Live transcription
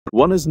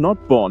One is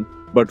not born,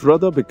 but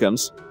rather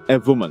becomes a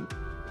woman.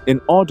 In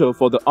order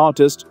for the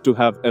artist to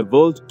have a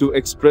world to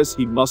express,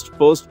 he must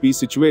first be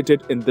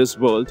situated in this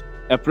world,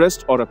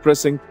 oppressed or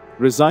oppressing,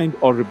 resigned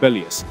or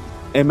rebellious.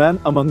 A man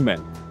among men.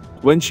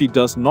 When she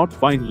does not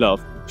find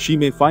love, she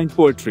may find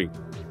poetry.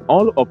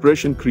 All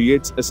oppression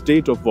creates a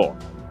state of war.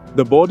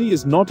 The body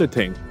is not a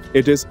thing,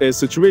 it is a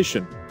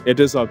situation.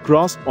 It is our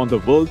grasp on the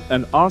world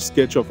and our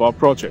sketch of our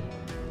project.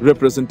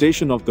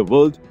 Representation of the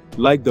world,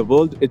 like the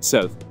world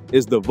itself,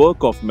 is the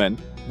work of men.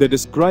 They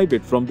describe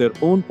it from their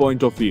own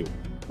point of view,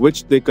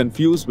 which they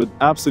confuse with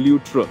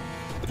absolute truth.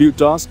 Few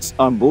tasks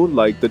are more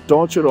like the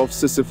torture of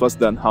Sisyphus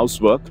than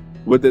housework,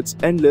 with its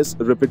endless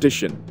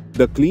repetition.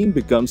 The clean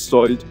becomes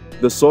soiled,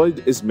 the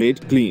soiled is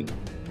made clean.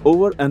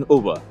 Over and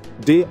over,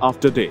 day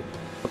after day.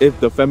 If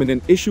the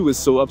feminine issue is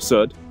so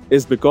absurd,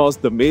 is because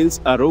the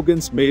male's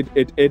arrogance made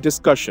it a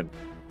discussion.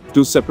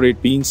 To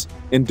separate beings,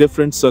 in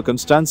different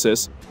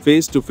circumstances,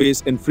 face to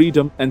face in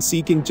freedom and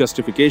seeking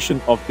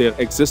justification of their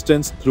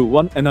existence through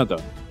one another,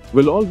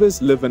 will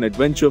always live an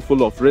adventure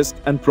full of risk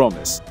and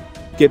promise.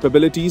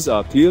 Capabilities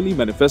are clearly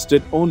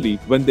manifested only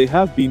when they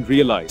have been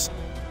realized.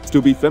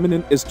 To be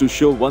feminine is to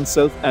show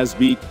oneself as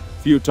weak,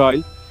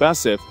 futile,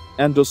 passive,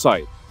 and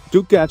docile.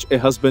 To catch a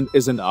husband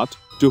is an art,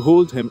 to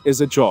hold him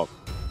is a job.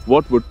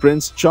 What would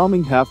Prince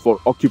Charming have for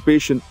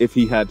occupation if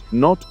he had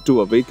not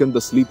to awaken the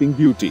sleeping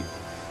beauty?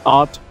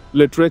 Art,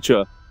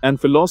 literature, and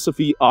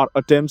philosophy are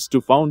attempts to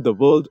found the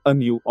world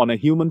anew on a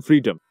human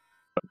freedom.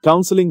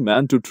 Counseling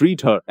man to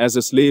treat her as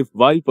a slave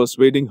while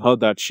persuading her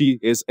that she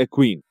is a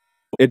queen.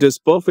 It is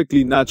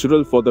perfectly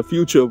natural for the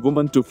future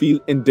woman to feel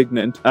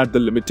indignant at the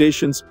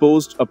limitations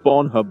posed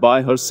upon her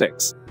by her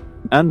sex.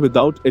 And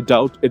without a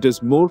doubt, it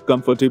is more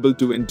comfortable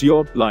to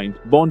endure blind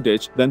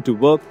bondage than to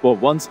work for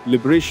one's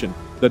liberation.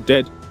 The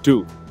dead,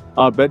 too,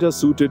 are better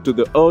suited to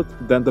the earth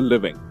than the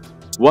living.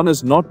 One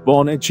is not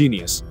born a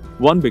genius,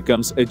 one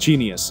becomes a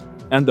genius.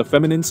 And the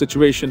feminine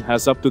situation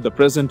has up to the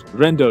present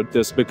rendered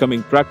this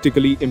becoming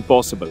practically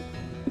impossible.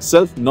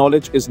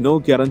 Self-knowledge is no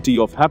guarantee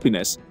of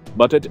happiness,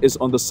 but it is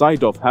on the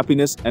side of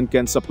happiness and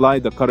can supply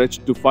the courage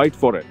to fight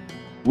for it.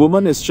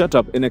 Woman is shut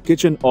up in a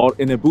kitchen or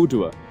in a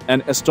boudoir,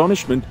 and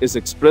astonishment is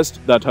expressed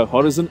that her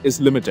horizon is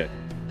limited.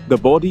 The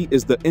body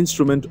is the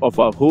instrument of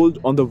our hold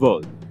on the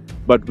world.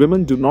 But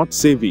women do not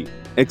say we,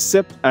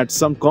 except at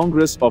some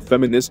congress of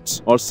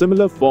feminists or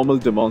similar formal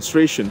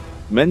demonstration.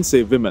 Men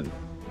say women.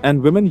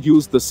 And women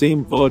use the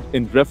same word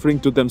in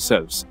referring to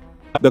themselves.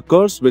 The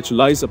curse which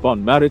lies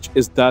upon marriage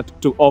is that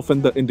too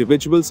often the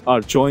individuals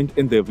are joined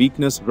in their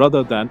weakness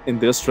rather than in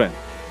their strength,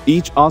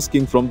 each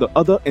asking from the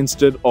other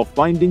instead of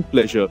finding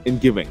pleasure in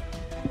giving.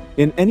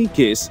 In any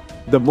case,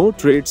 the more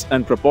traits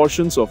and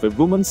proportions of a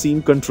woman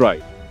seem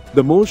contrived,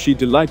 the more she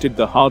delighted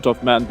the heart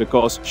of man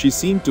because she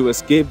seemed to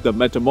escape the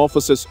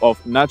metamorphosis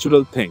of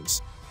natural things.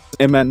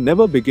 A man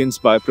never begins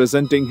by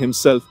presenting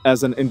himself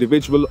as an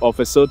individual of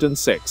a certain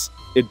sex.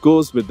 It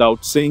goes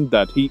without saying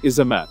that he is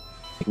a man.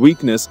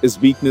 Weakness is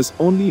weakness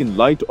only in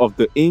light of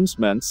the aims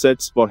man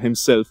sets for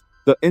himself,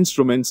 the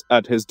instruments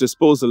at his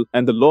disposal,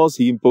 and the laws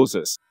he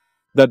imposes.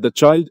 That the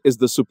child is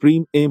the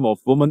supreme aim of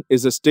woman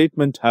is a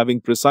statement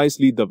having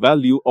precisely the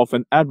value of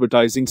an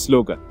advertising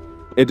slogan.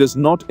 It is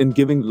not in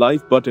giving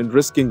life but in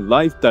risking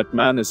life that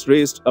man is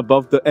raised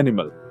above the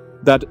animal.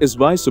 That is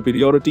why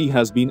superiority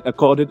has been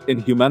accorded in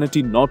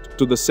humanity not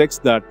to the sex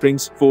that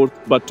brings forth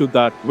but to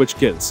that which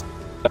kills.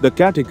 The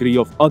category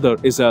of other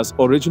is as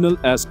original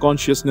as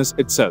consciousness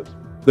itself.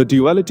 The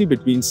duality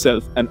between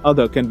self and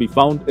other can be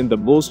found in the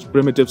most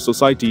primitive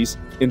societies,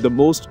 in the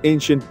most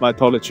ancient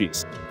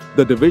mythologies.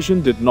 The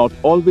division did not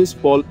always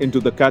fall into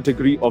the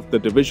category of the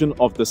division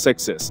of the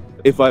sexes.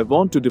 If I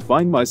want to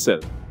define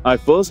myself, I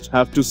first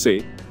have to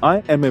say,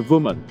 I am a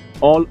woman.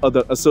 All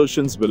other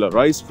assertions will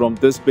arise from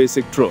this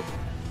basic truth.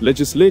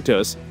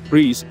 Legislators,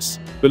 priests,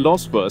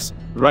 philosophers,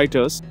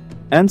 writers,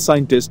 and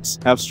scientists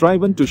have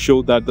striven to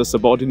show that the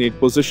subordinate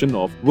position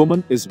of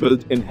woman is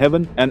willed in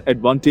heaven and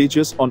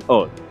advantageous on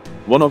earth.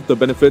 One of the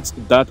benefits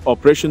that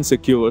oppression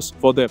secures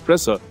for the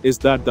oppressor is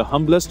that the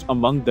humblest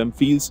among them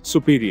feels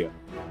superior.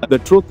 The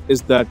truth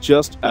is that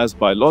just as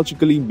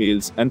biologically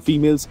males and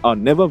females are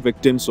never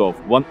victims of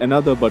one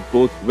another but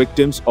both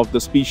victims of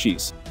the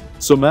species,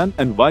 so man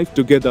and wife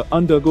together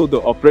undergo the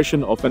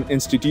oppression of an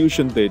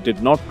institution they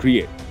did not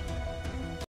create.